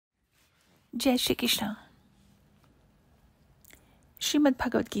Jai Shri Krishna. Shrimad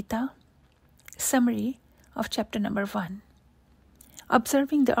Bhagwad Geeta, summary of chapter number 1.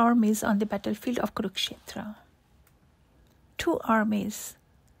 Observing the armies on the battlefield of Kurukshetra. Two armies,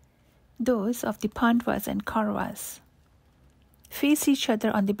 those of the Pandavas and Kauravas, face each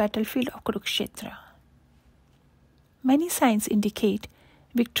other on the battlefield of Kurukshetra. Many signs indicate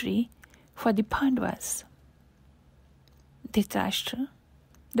victory for the Pandavas. Dhritarashtra,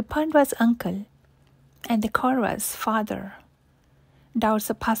 the Pandavas' uncle, and the Kauravas' father, doubts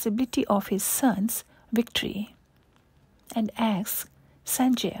the possibility of his son's victory and asks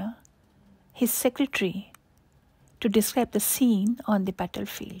Sanjaya, his secretary, to describe the scene on the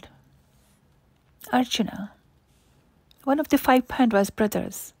battlefield. Arjuna, one of the 5 Pandavas'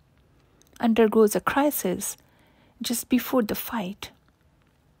 brothers, undergoes a crisis just before the fight.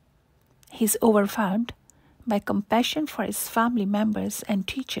 He is overwhelmed by compassion for his family members and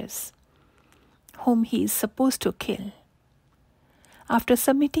teachers, whom he is supposed to kill. After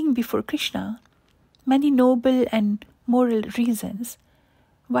submitting before Krishna many noble and moral reasons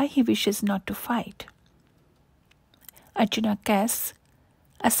why he wishes not to fight, Arjuna casts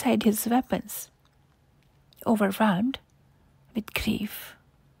aside his weapons, overwhelmed with grief.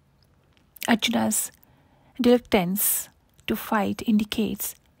 Arjuna's reluctance to fight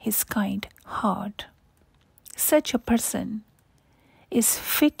indicates his kind heart. Such a person is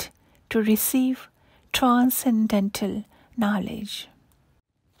fit to receive transcendental knowledge.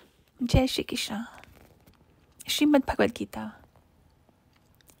 Jai Shri Krishna. Shrimad Bhagwad Geeta.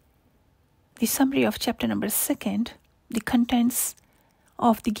 The summary of chapter number 2, the contents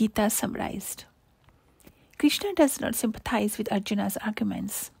of the Gita summarized. Krishna does not sympathize with Arjuna's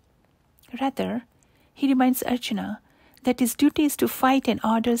arguments. Rather, he reminds Arjuna that his duty is to fight and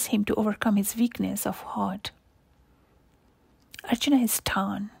orders him to overcome his weakness of heart. Arjuna is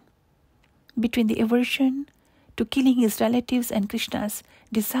torn between the aversion to killing his relatives and Krishna's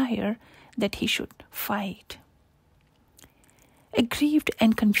desire that he should fight. Aggrieved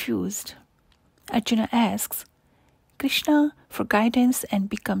and confused, Arjuna asks Krishna for guidance and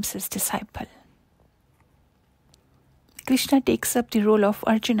becomes his disciple. Krishna takes up the role of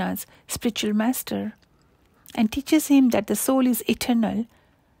Arjuna's spiritual master and teaches him that the soul is eternal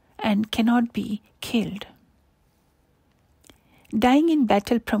and cannot be killed. Dying in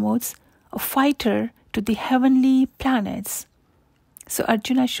battle promotes a fighter to the heavenly planets, so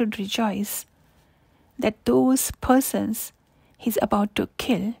Arjuna should rejoice that those persons he is about to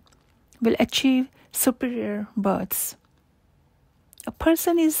kill will achieve superior births. A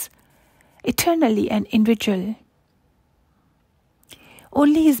person is eternally an individual.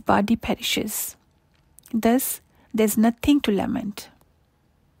 Only his body perishes. Thus, there is nothing to lament.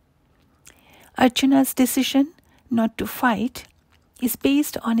 Arjuna's decision not to fight is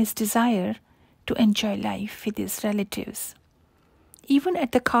based on his desire to enjoy life with his relatives, even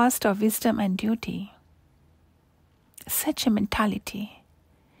at the cost of wisdom and duty. Such a mentality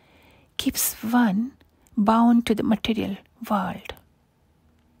keeps one bound to the material world.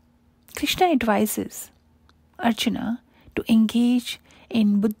 Krishna advises Arjuna to engage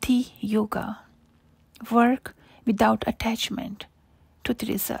in Buddhi Yoga, work without attachment to the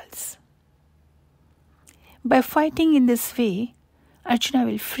results. By fighting in this way, Arjuna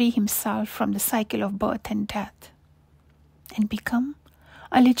will free himself from the cycle of birth and death and become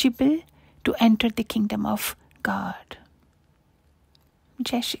eligible to enter the kingdom of God.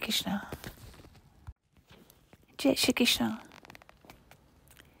 Jai Shri Krishna. Jai Shri Krishna.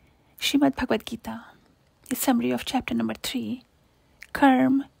 Shrimad Bhagwad Geeta, the summary of chapter number 3,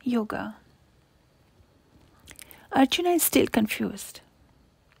 Karma Yoga. Arjuna is still confused.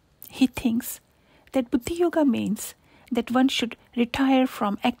 He thinks that Buddhi Yoga means that one should retire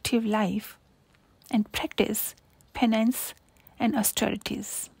from active life and practice penance and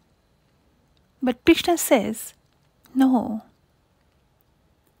austerities. But Krishna says, no,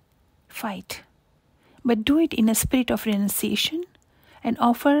 fight, but do it in a spirit of renunciation and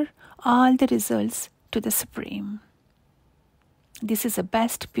offer all the results to the Supreme. This is the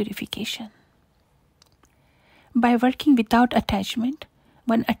best purification. By working without attachment,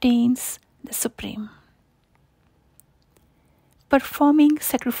 one attains the Supreme. Performing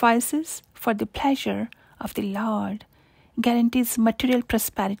sacrifices for the pleasure of the Lord guarantees material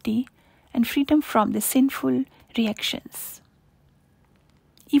prosperity and freedom from the sinful reactions.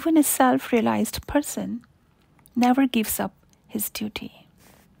 Even a self-realized person never gives up his duty.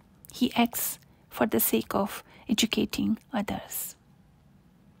 He acts for the sake of educating others.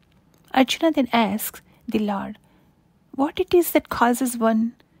 Arjuna then asks the Lord what it is that causes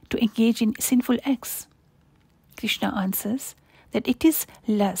one to engage in sinful acts. Krishna answers that it is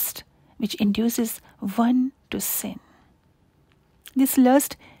lust, which induces one to sin. This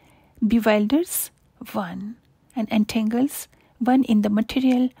lust bewilders one and entangles one in the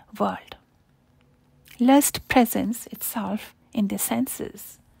material world. Lust presents itself in the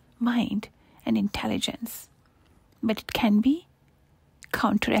senses, mind, and intelligence, but it can be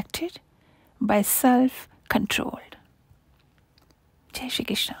counteracted by self-control. Jai Shri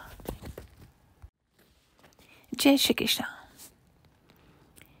Krishna. Jai Shri Krishna.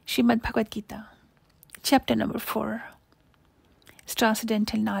 Shrimad Bhagwad Gita, chapter number 4,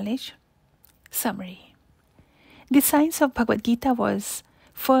 Transcendental Knowledge, Summary. The science of Bhagwad Gita was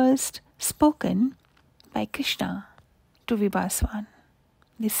first spoken by Krishna to Vivaswan,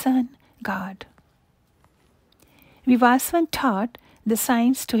 the sun god. Vivaswan taught the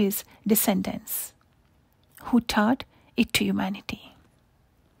science to his descendants, who taught it to humanity.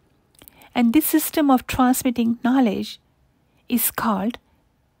 And this system of transmitting knowledge is called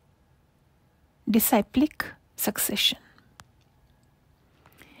disciplic succession.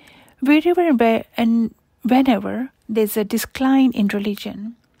 Wherever and whenever there is a decline in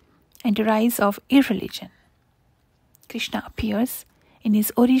religion and a rise of irreligion, Krishna appears in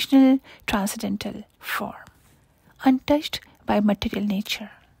his original transcendental form, untouched by material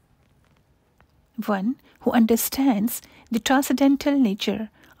nature. One who understands the transcendental nature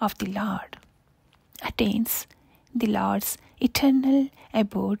of the Lord attains the Lord's eternal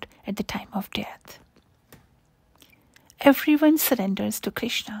abode at the time of death. Everyone surrenders to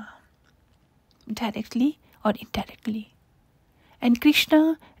Krishna, directly or indirectly, and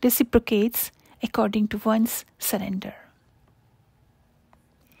Krishna reciprocates according to one's surrender.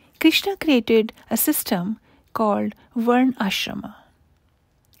 Krishna created a system called Varna Ashrama,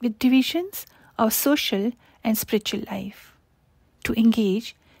 with divisions of social and spiritual life, to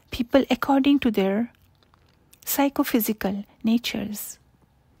engage people according to their psychophysical natures.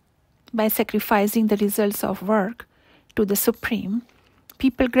 By sacrificing the results of work to the Supreme,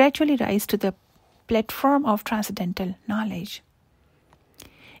 people gradually rise to the platform of transcendental knowledge.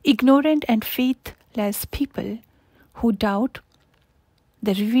 Ignorant and faithless people who doubt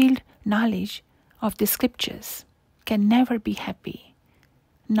the revealed knowledge of the scriptures can never be happy,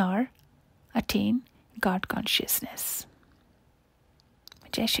 nor attain God consciousness.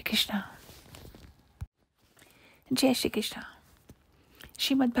 Jai Shri Krishna. Jai Shri Krishna.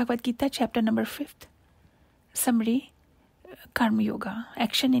 Shrimad Bhagwad Gita, chapter number 5, summary, Karma Yoga,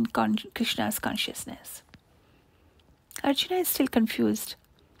 action in Krishna's consciousness. Arjuna is still confused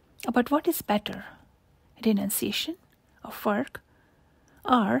about what is better, renunciation of work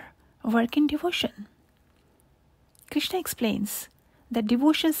or work in devotion. Krishna explains that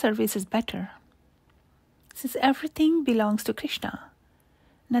devotion service is better. Since everything belongs to Krishna,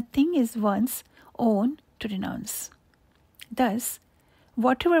 nothing is one's own to renounce. Thus,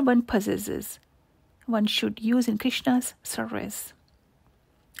 whatever one possesses, one should use in Krishna's service.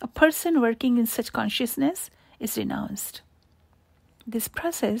 A person working in such consciousness is renounced. This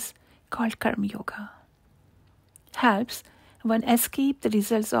process, called Karma Yoga, helps one escape the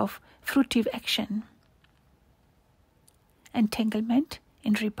results of fruitive action, entanglement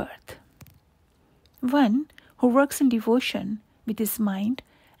in rebirth. One who works in devotion with his mind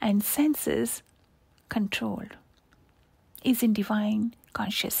and senses controlled is in divine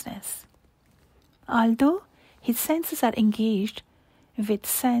consciousness. Although his senses are engaged with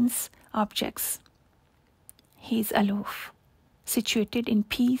sense objects, he is aloof, situated in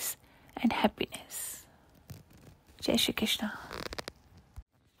peace and happiness. Jai Shri Krishna.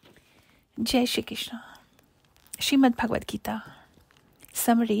 Jai Shri Krishna. Shrimad Bhagwad Gita,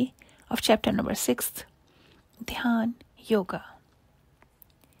 summary of chapter number 6, Dhyan Yoga.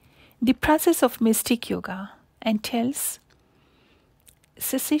 The process of mystic yoga entails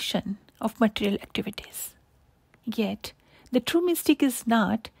cessation of material activities. Yet, the true mystic is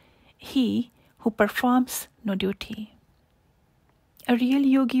not he who performs no duty. A real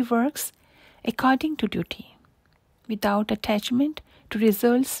yogi works according to duty, without attachment to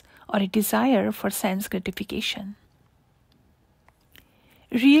results or a desire for sense gratification.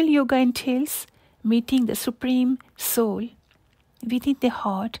 Real yoga entails meeting the Supreme Soul within the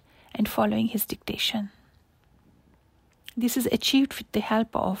heart and following his dictation. This is achieved with the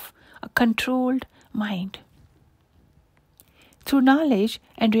help of a controlled mind. Through knowledge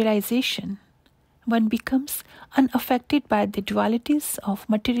and realization, one becomes unaffected by the dualities of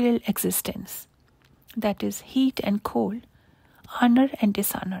material existence, that is, heat and cold, honor and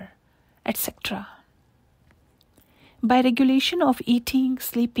dishonor, etc. By regulation of eating,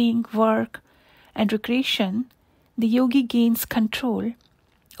 sleeping, work, and recreation, the yogi gains control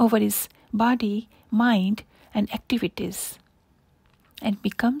over his body, mind, and activities, and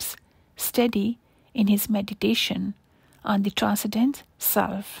becomes steady in his meditation on the transcendent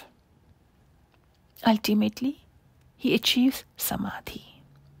self. Ultimately, he achieves samadhi,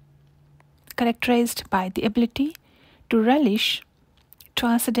 characterized by the ability to relish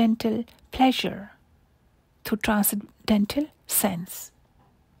transcendental pleasure through transcendental sense.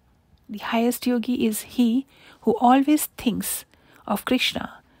 The highest yogi is he who always thinks of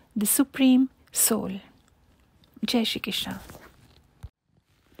Krishna, the Supreme Soul. Jai Shri Krishna.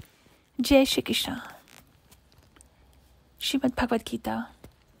 Jai Shri Krishna. Shrimad Bhagwad Gita.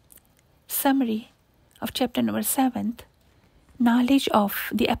 Summary of chapter number 7, Knowledge of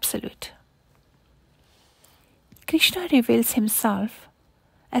the Absolute. Krishna reveals himself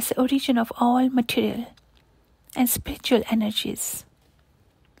as the origin of all material and spiritual energies.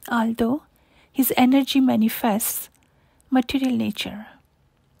 Although his energy manifests material nature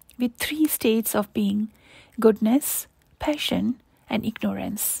with 3 states of being: goodness, passion, and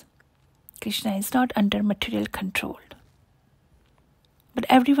ignorance, Krishna is not under material control. But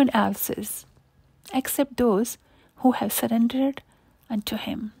everyone else is, except those who have surrendered unto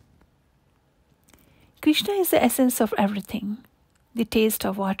him. Krishna is the essence of everything: the taste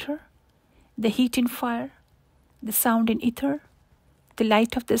of water, the heat in fire, the sound in ether, the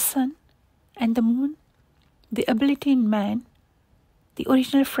light of the sun and the moon, the ability in man, the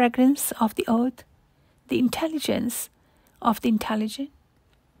original fragrance of the earth, the intelligence of the intelligent,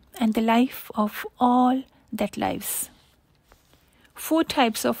 and the life of all that lives. 4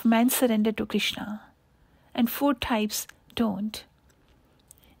 types of men surrender to Krishna, and 4 types don't.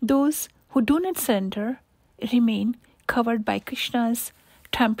 Those who do not surrender remain covered by Krishna's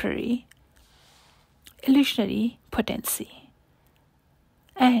temporary, illusionary potency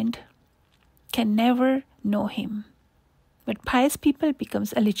and can never know him. But pious people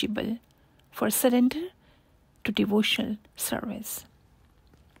becomes eligible for surrender to devotional service.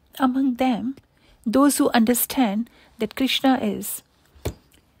 Among them, those who understand that Krishna is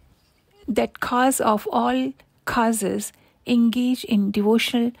that cause of all causes engage in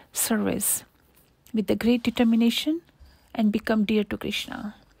devotional service with the great determination and become dear to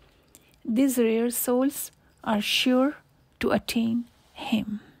Krishna. These rare souls are sure to attain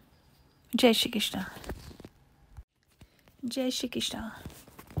him. Jai Shri Krishna. Jai Shri Krishna.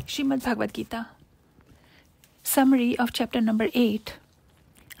 Shrimad Bhagwad Gita. Summary of chapter number 8,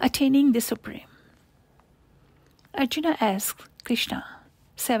 Attaining the Supreme. Arjuna asks Krishna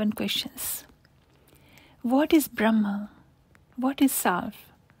 7 questions. What is Brahma? What is self?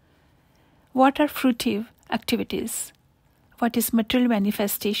 What are fruitive activities? What is material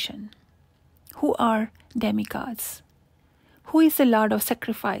manifestation? Who are demigods? Who is the Lord of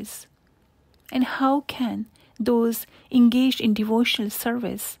sacrifice? And how can those engaged in devotional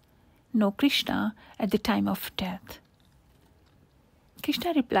service know Krishna at the time of death?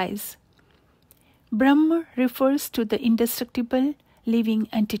 Krishna replies, Brahma refers to the indestructible living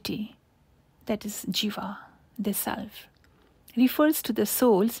entity, that is Jiva, the self, refers to the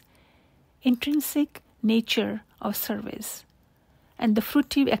soul's intrinsic nature of service, and the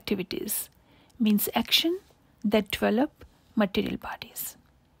fruitive activities means action that develop material bodies.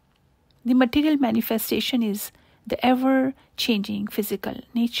 The material manifestation is the ever-changing physical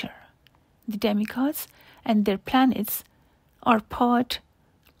nature. The demigods and their planets are part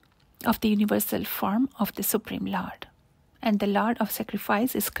of the universal form of the Supreme Lord, and the Lord of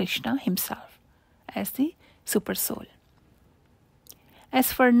sacrifice is Krishna himself as the Super Soul.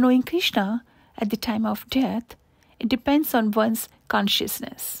 As for knowing Krishna at the time of death, it depends on one's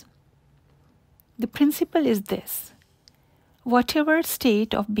consciousness. The principle is this: whatever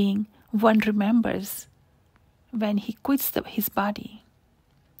state of being one remembers when he quits his body,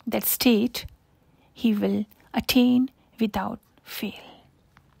 that state he will attain without fail.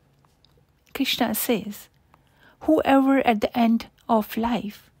 Krishna says, whoever at the end of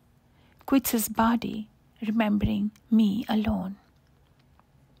life quits his body remembering me alone,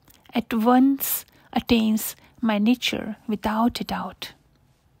 at once attains my nature without a doubt.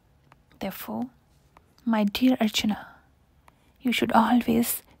 Therefore, my dear Arjuna, you should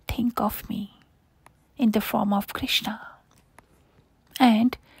always think of me in the form of Krishna,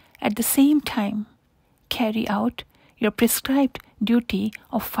 and at the same time carry out your prescribed duty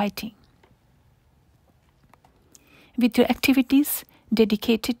of fighting. With your activities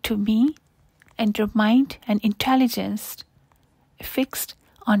dedicated to me and your mind and intelligence fixed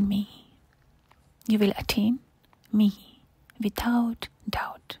on me, you will attain me without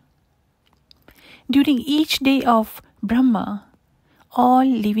doubt. During each day of Brahma, all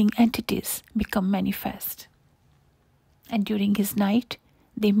living entities become manifest, and during his night,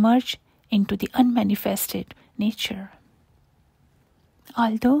 they merge into the unmanifested nature.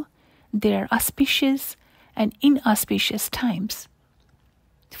 Although there are auspicious and inauspicious times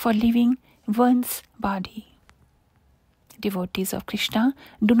for leaving one's body. Devotees of Krishna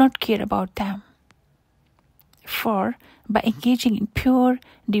do not care about them, for by engaging in pure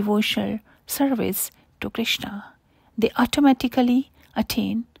devotional service to Krishna, they automatically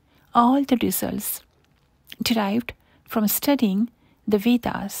attain all the results derived from studying the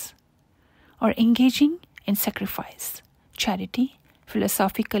Vedas or engaging in sacrifice, charity,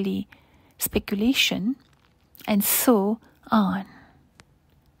 philosophically speculation, and so on.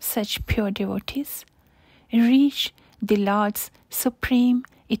 Such pure devotees reach the Lord's supreme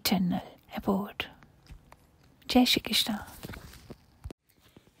eternal abode. Jai Shri Krishna.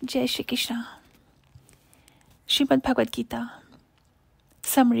 Jai Shri Krishna. Shrimad Bhagwad Gita.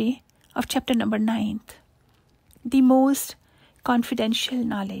 Summary of chapter number 9. The most confidential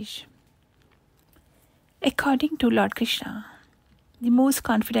knowledge. According to Lord Krishna, the most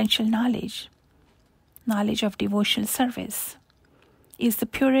confidential knowledge of devotional service, is the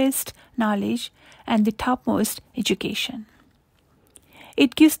purest knowledge and the topmost education.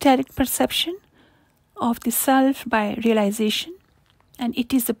 It gives direct perception of the self by realization, and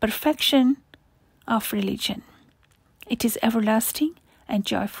it is the perfection of religion. It is everlasting and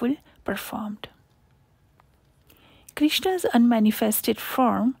joyful performed. Krishna's unmanifested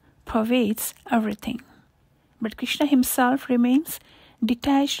form pervades everything, but Krishna himself remains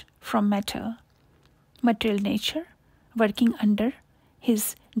detached from matter, material nature, working under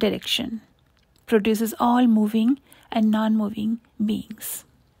his direction, produces all moving and non-moving beings.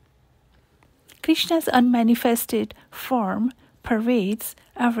 Krishna's unmanifested form pervades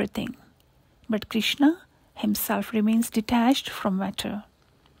everything, but Krishna himself remains detached from matter,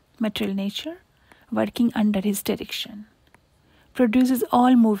 material nature, working under his direction, produces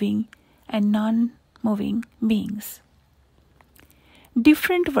all moving and non-moving beings.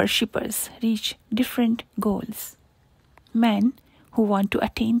 Different worshippers reach different goals. Men who want to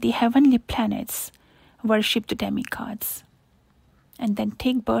attain the heavenly planets worship the demigods and then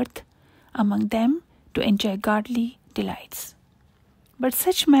take birth among them to enjoy godly delights. But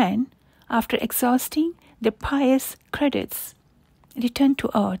such men, after exhausting their pious credits, return to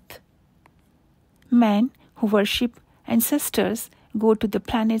earth. Men who worship ancestors go to the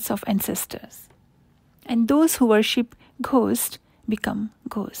planets of ancestors, and those who worship ghosts become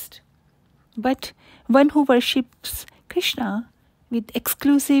ghosts. But one who worships Krishna with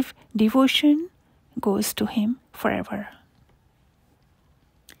exclusive devotion goes to him forever.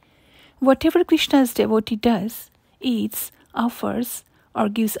 Whatever Krishna's devotee does, eats, offers, or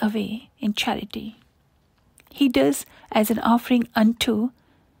gives away in charity, he does as an offering unto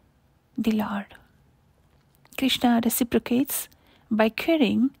the Lord. Krishna reciprocates by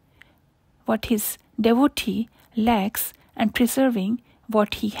caring what his devotee lacks and preserving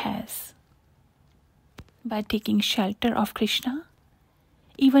what he has. By taking shelter of Krishna,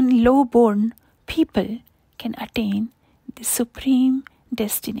 even low-born people can attain the supreme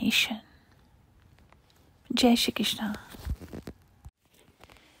destination. Jai Shri Krishna.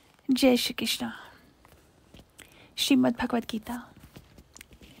 Jai Shri Krishna. Shrimad Bhagwad Gita.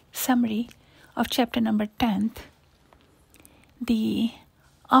 Summary of chapter number 10. The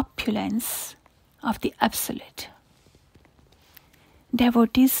opulence of the Absolute.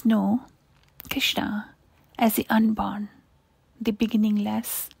 Devotees know Krishna as the unborn, the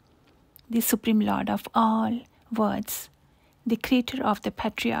beginningless, the Supreme Lord of all worlds, the creator of the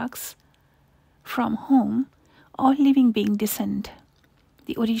patriarchs, from whom all living beings descend,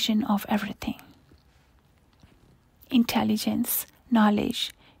 the origin of everything. Intelligence,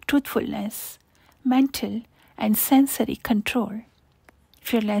 knowledge, truthfulness, mental and sensory control,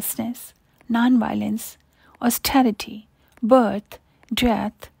 fearlessness, non-violence, austerity, birth,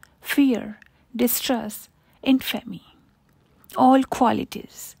 death, fear, distrust, infamy. All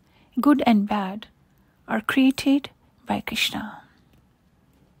qualities, good and bad, are created by Krishna.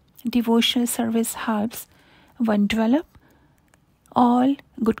 Devotional service helps one develop all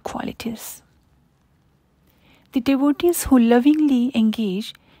good qualities. The devotees who lovingly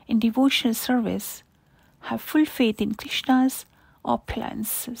engage in devotional service have full faith in Krishna's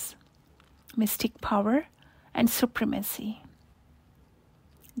opulences, mystic power, and supremacy.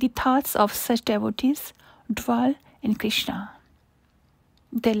 The thoughts of such devotees dwell in Krishna.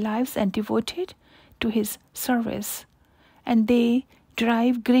 Their lives are devoted to his service, and they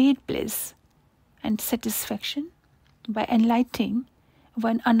derive great bliss and satisfaction by enlightening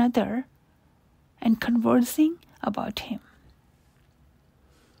one another and conversing about him.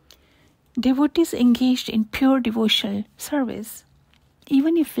 Devotees engaged in pure devotional service,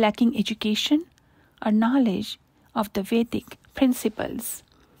 even if lacking education or knowledge of the Vedic principles,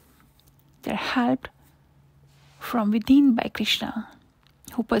 They are helped from within by Krishna,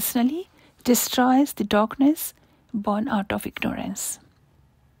 who personally destroys the darkness born out of ignorance.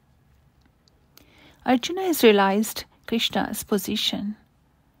 Arjuna has realized Krishna's position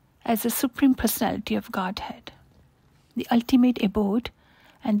as the Supreme Personality of Godhead, the ultimate abode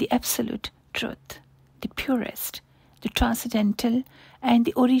and the absolute truth, the purest, the transcendental and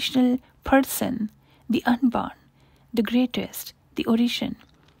the original person, the unborn, the greatest, the origin,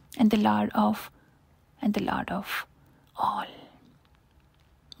 and the Lord of all.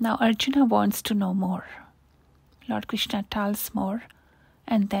 Now Arjuna wants to know more. Lord Krishna tells more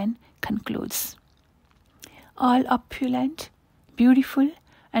and then concludes. All opulent, beautiful,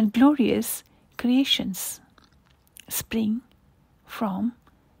 and glorious creations spring from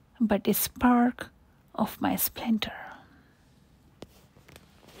but a spark of my splendor.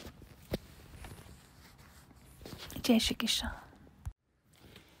 Jai Shri Krishna.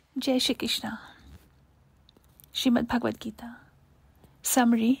 Jai Shri Krishna. Shrimad Bhagwad Geeta.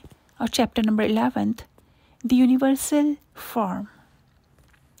 Summary of chapter number 11, the universal form.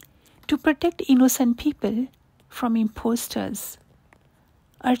 To protect innocent people from impostors,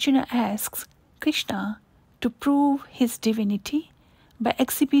 Arjuna asks Krishna to prove his divinity by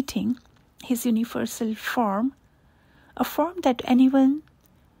exhibiting his universal form, a form that anyone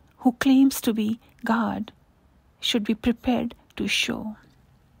who claims to be God should be prepared to show.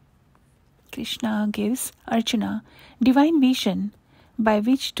 Krishna gives Arjuna divine vision by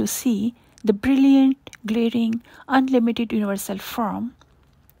which to see the brilliant, glaring, unlimited universal form,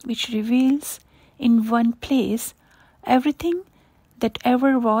 which reveals in one place everything that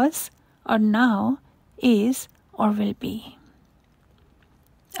ever was or now is or will be.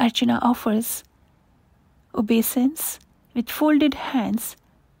 Arjuna offers obeisance with folded hands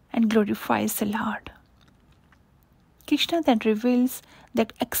and glorifies the Lord. Krishna then reveals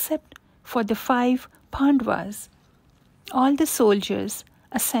that except for the 5 Pandavas, all the soldiers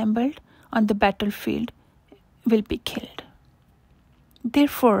assembled on the battlefield will be killed.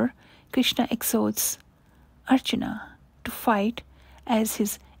 Therefore, Krishna exhorts Arjuna to fight as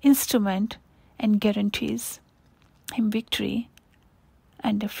his instrument and guarantees him victory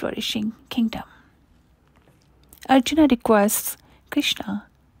and a flourishing kingdom. Arjuna requests Krishna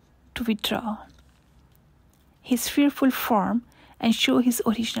to withdraw his fearful form and show his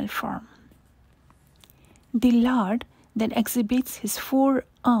original form. The Lord then exhibits his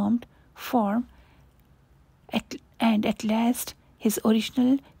 4-armed form and at last his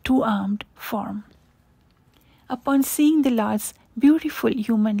original 2-armed form. Upon seeing the Lord's beautiful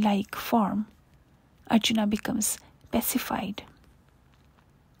human-like form, Arjuna becomes pacified.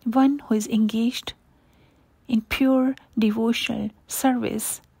 One who is engaged in pure devotional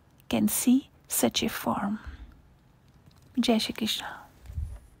service can see such a form. Jai Shri Krishna.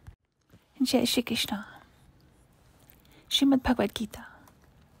 Jai Shri Krishna. Shrimad Bhagwad Geeta.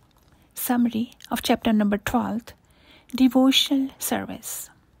 Summary of chapter number 12, Devotional Service.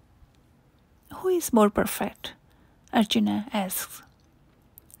 Who is more perfect? Arjuna asks.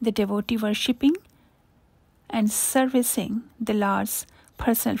 The devotee worshipping and servicing the Lord's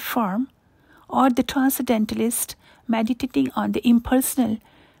personal form, or the transcendentalist meditating on the impersonal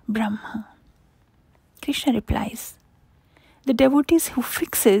Brahma? Krishna replies, the devotee who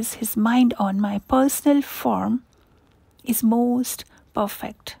fixes his mind on my personal form is most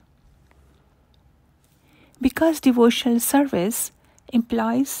perfect. Because devotional service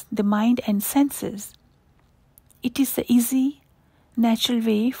employs the mind and senses, it is the easy, natural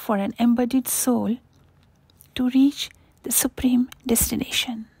way for an embodied soul to reach the supreme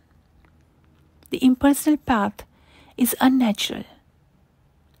destination. The impersonal path is unnatural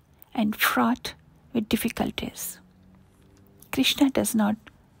and fraught with difficulties. Krishna does not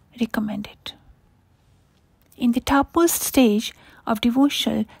recommend it. In the topmost stage of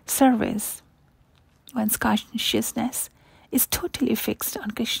devotional service, one's consciousness is totally fixed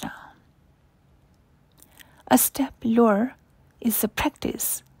on Krishna. A step lower is the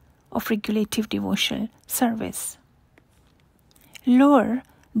practice of regulative devotional service. Lower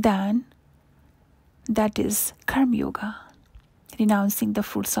than that is Karma Yoga, renouncing the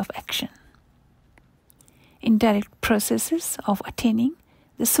fruits of action. Indirect processes of attaining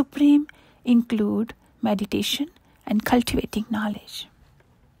the Supreme include meditation and cultivating knowledge.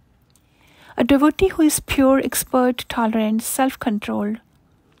 A devotee who is pure, expert, tolerant, self-controlled,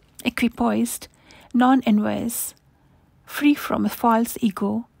 equipoised, non-envious, free from a false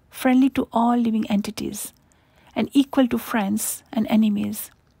ego, friendly to all living entities, and equal to friends and enemies,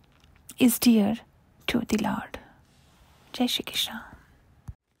 is dear to the Lord. Jai Shri Krishna.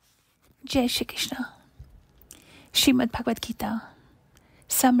 Jai Shri Krishna. Shrimad Bhagwad Geeta.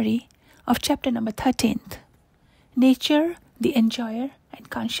 Summary of chapter number 13th, Nature, the Enjoyer and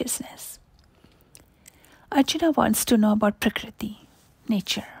Consciousness. Arjuna wants to know about Prakriti,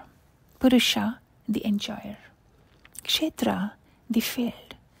 nature, Purusha, the enjoyer, Kshetra, the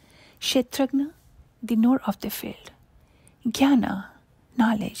field, Kshetragna, the knower of the field, Jnana,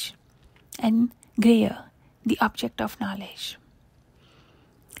 knowledge, and Greya, the object of knowledge.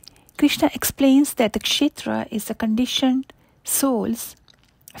 Krishna explains that the Kshetra is the conditioned soul's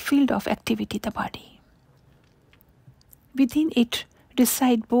field of activity, the body. Within it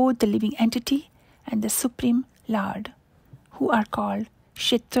reside both the living entity and the Supreme Lord, who are called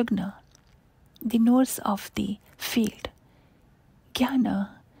Kshetragna, the knowers of the field. Jnana,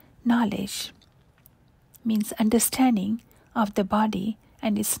 knowledge, means understanding of the body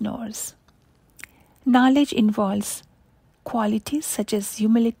and its knowers. Knowledge involves qualities such as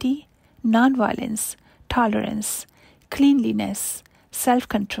humility, non-violence, tolerance, cleanliness,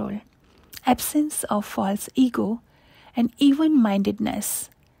 self-control, absence of false ego, and even-mindedness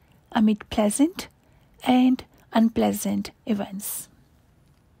amid pleasant and unpleasant events.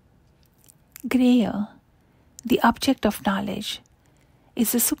 Greya, the object of knowledge,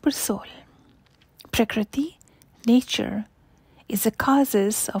 is the supersoul. Prakriti, nature, is the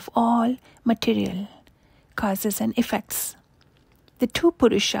causes of all material causes and effects. The two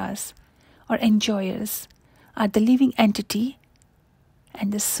Purushas, or enjoyers, are the living entity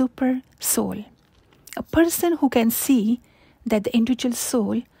and the super soul. A person who can see that the individual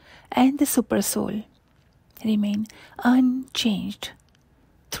soul and the super soul remain unchanged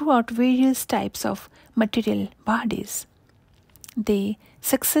throughout various types of material bodies. They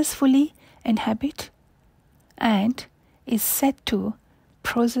successfully inhabit and is said to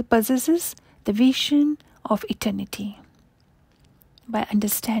possesses the vision of eternity. By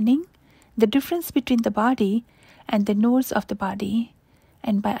understanding the difference between the body and the knowers of the body,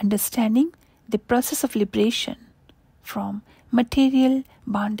 and by understanding the process of liberation from material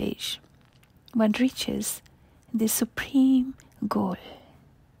bondage, one reaches the supreme goal.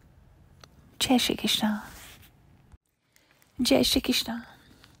 Jai Shri Krishna. Jai Shri Krishna.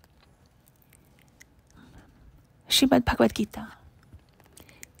 Shrimad Bhagwad Geeta.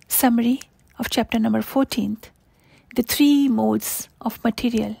 Summary of chapter number 14th, the three modes of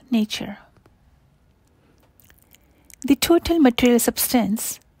material nature. The total material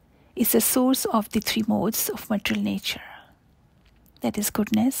substance is the source of the three modes of material nature, that is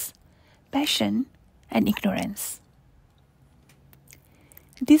goodness, passion, and ignorance.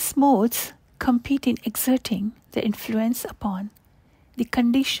 These modes compete in exerting their influence upon the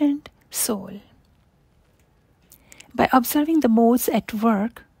conditioned soul. By observing the modes at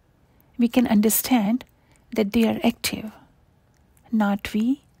work, we can understand that they are active, not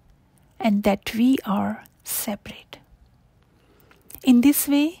we, and that we are separate. In this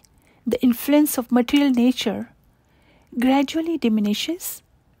way, the influence of material nature gradually diminishes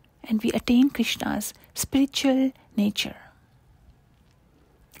and we attain Krishna's spiritual nature.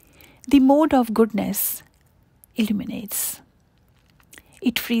 The mode of goodness illuminates.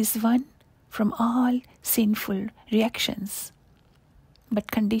 It frees one from all sinful reactions,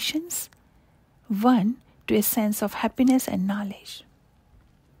 but conditions one to a sense of happiness and knowledge.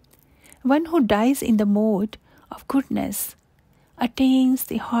 One who dies in the mode of goodness attains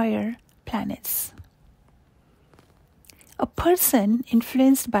the higher planets. A person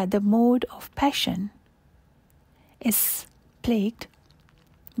influenced by the mode of passion is plagued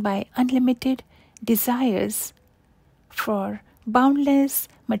by unlimited desires for boundless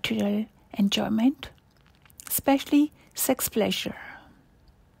material enjoyment, especially sex pleasure.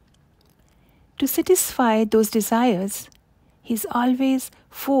 To satisfy those desires, he is always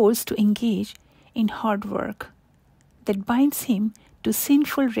forced to engage in hard work that binds him to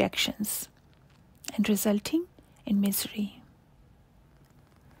sinful reactions and resulting in misery.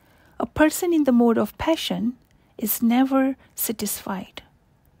 A person in the mode of passion is never satisfied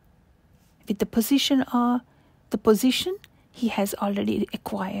with the position he has already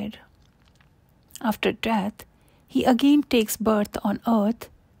acquired. After death, he again takes birth on earth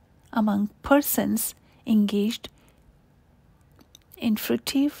among persons engaged in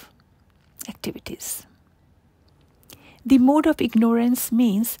fruitive activities. The mode of ignorance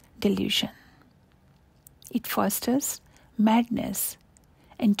means delusion. It fosters madness,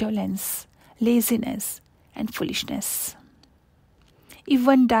 indolence, laziness, and foolishness. If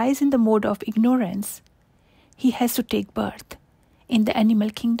one dies in the mode of ignorance, he has to take birth in the animal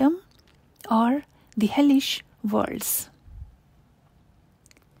kingdom or the hellish worlds.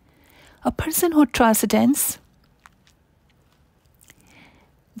 A person who transcends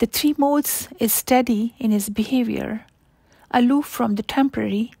the three modes is steady in his behavior, aloof from the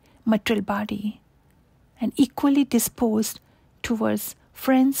temporary material body and equally disposed towards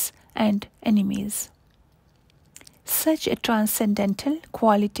friends and enemies. Such a transcendental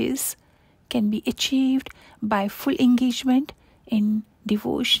qualities can be achieved by full engagement in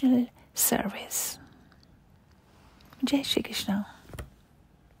devotional service. Jai Shri Krishna.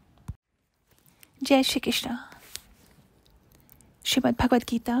 Jai Shri Krishna. Shrimad Bhagwad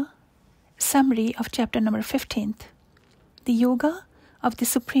Gita, summary of chapter number 15th, the Yoga of the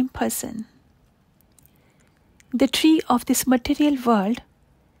Supreme Person. The tree of this material world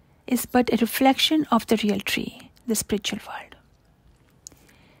is but a reflection of the real tree, the spiritual world.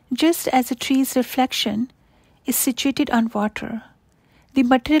 Just as a tree's reflection is situated on water, the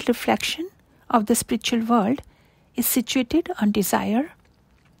material reflection of the spiritual world is situated on desire,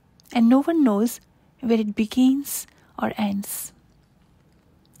 and no one knows where it begins or ends.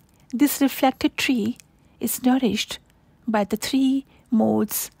 This reflected tree is nourished by the three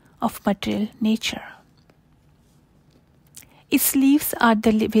modes of material nature. Its leaves are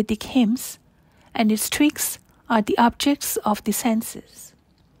the Vedic hymns, and its twigs are the objects of the senses.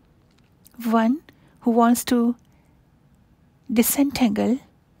 One who wants to disentangle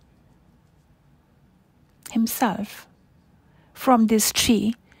himself from this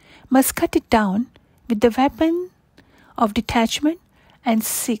tree must cut it down with the weapon of detachment and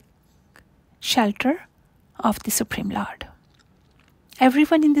seek shelter of the Supreme Lord.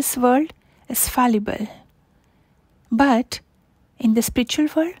 Everyone in this world is fallible, but in the spiritual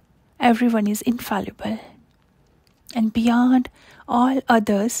world, everyone is infallible. And beyond all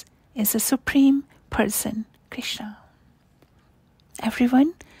others is the Supreme Person, Krishna.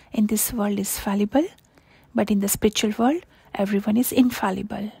 Everyone in this world is fallible, but in the spiritual world, everyone is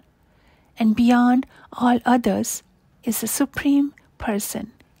infallible. And beyond all others is the Supreme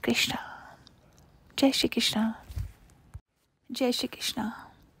Person, Krishna. Jai Shri Krishna. Jai Shri Krishna.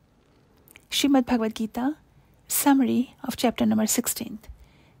 Shrimad Bhagwad Gita, summary of chapter number 16th,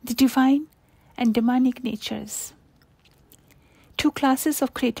 the divine and demonic natures. Two classes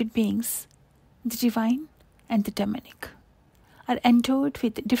of created beings, the divine and the demonic, are endowed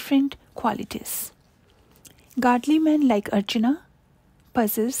with different qualities. Godly men like Arjuna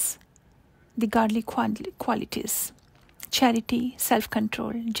possess the godly qualities: charity,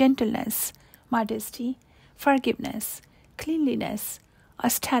 self-control, gentleness, modesty, forgiveness, cleanliness,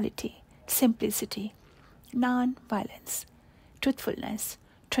 austerity, simplicity, non-violence, truthfulness,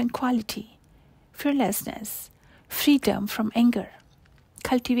 tranquility, fearlessness, freedom from anger,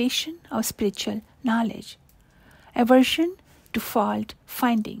 cultivation of spiritual knowledge, aversion to fault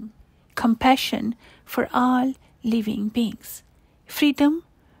finding, compassion for all living beings, freedom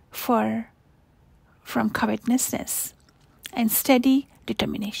from covetousness, and steady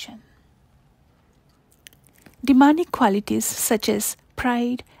determination. Demonic qualities such as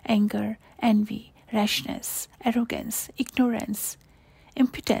pride, anger, envy, rashness, arrogance, ignorance,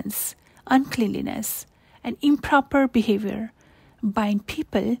 impotence, uncleanliness, and improper behavior bind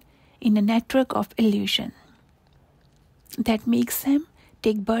people in a network of illusion that makes them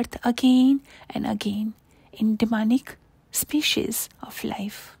take birth again and again in demonic species of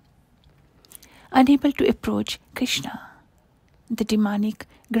life. Unable to approach Krishna, the demonic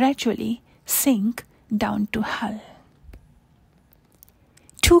gradually sink down to hell.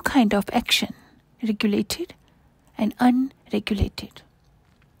 Two kinds of action, regulated and unregulated,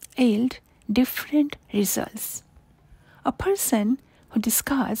 yield different results. A person who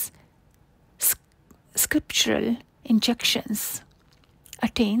discards scriptural injunctions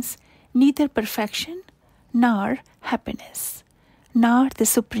attains neither perfection nor happiness, nor the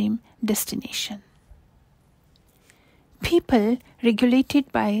supreme destination. People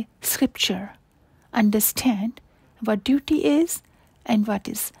regulated by scripture understand what duty is and what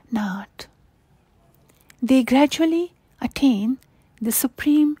is not. They gradually attain the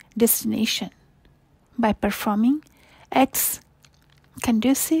supreme destination by performing acts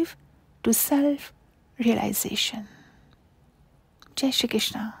conducive to self-realization. Jai Shri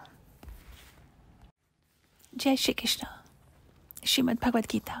Krishna. Jai Shri Krishna. Shrimad Bhagwad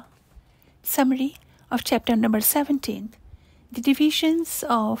Gita, summary of chapter number 17, the divisions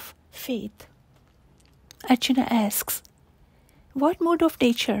of faith. Arjuna asks, what mode of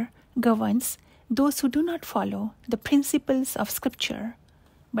nature governs those who do not follow the principles of scripture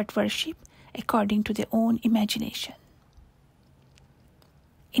but worship according to their own imagination?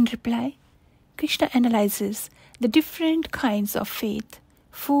 In reply, Krishna analyzes the different kinds of faith: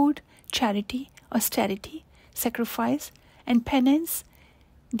 food, charity, austerity, sacrifice, and penance.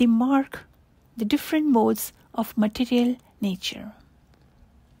 They mark the different modes of material nature.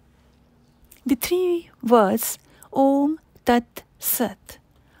 The three words Om Tat Sat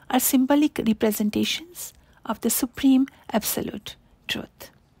are symbolic representations of the Supreme Absolute Truth.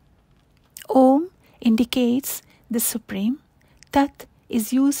 Om indicates the Supreme. Tat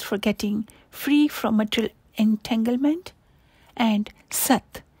is used for getting free from material entanglement, and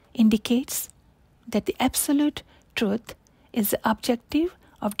Sat indicates that the Absolute Truth is the objective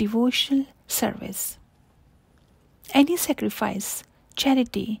of devotional service. Any sacrifice,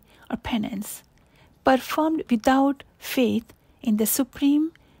 charity, or penance performed without faith in the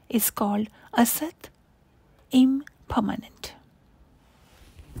Supreme is called Asat, impermanent.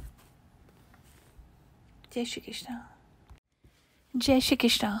 Jai Shri Krishna. Jai Shri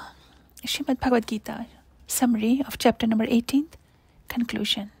Krishna. Shrimad Bhagwad Gita, summary of chapter number 18,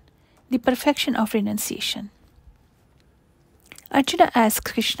 conclusion. The perfection of renunciation. Arjuna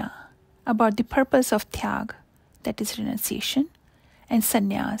asks Krishna about the purpose of tyag, that is renunciation, and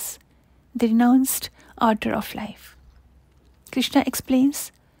sannyas, the renounced order of life. Krishna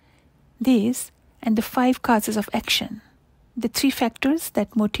explains these and the 5 causes of action, the 3 factors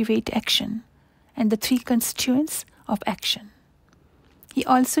that motivate action, and the 3 constituents of action. He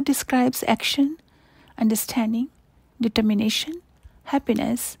also describes action, understanding, determination,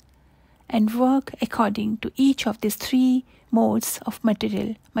 happiness, and work according to each of these 3 modes of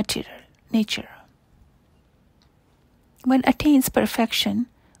material nature. One attains perfection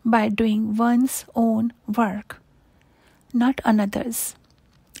by doing one's own work, not another's,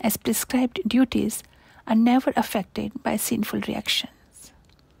 as prescribed duties are never affected by sinful reactions.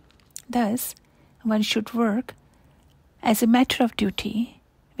 Thus, one should work as a matter of duty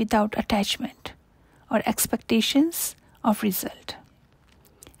without attachment or expectations of result.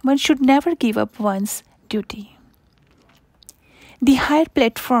 One should never give up one's duty. The higher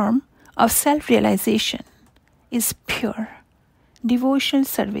platform of self-realization is pure devotional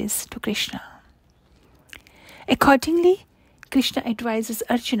service to Krishna. Accordingly, Krishna advises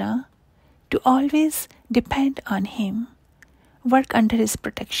Arjuna to always depend on him, work under his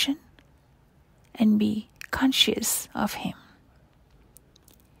protection, and be conscious of him.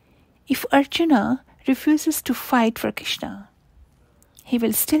 If Arjuna refuses to fight for Krishna, he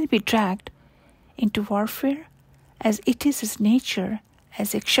will still be dragged into warfare, as it is his nature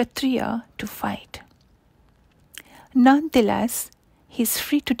as a Kshatriya to fight. Nonetheless, he is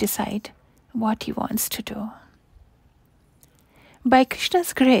free to decide what he wants to do. By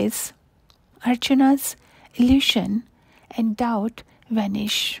Krishna's grace, Arjuna's illusion and doubt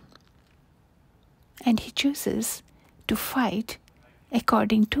vanish, and he chooses to fight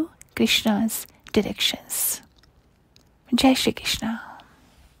according to Krishna's directions. Jai Shri Krishna.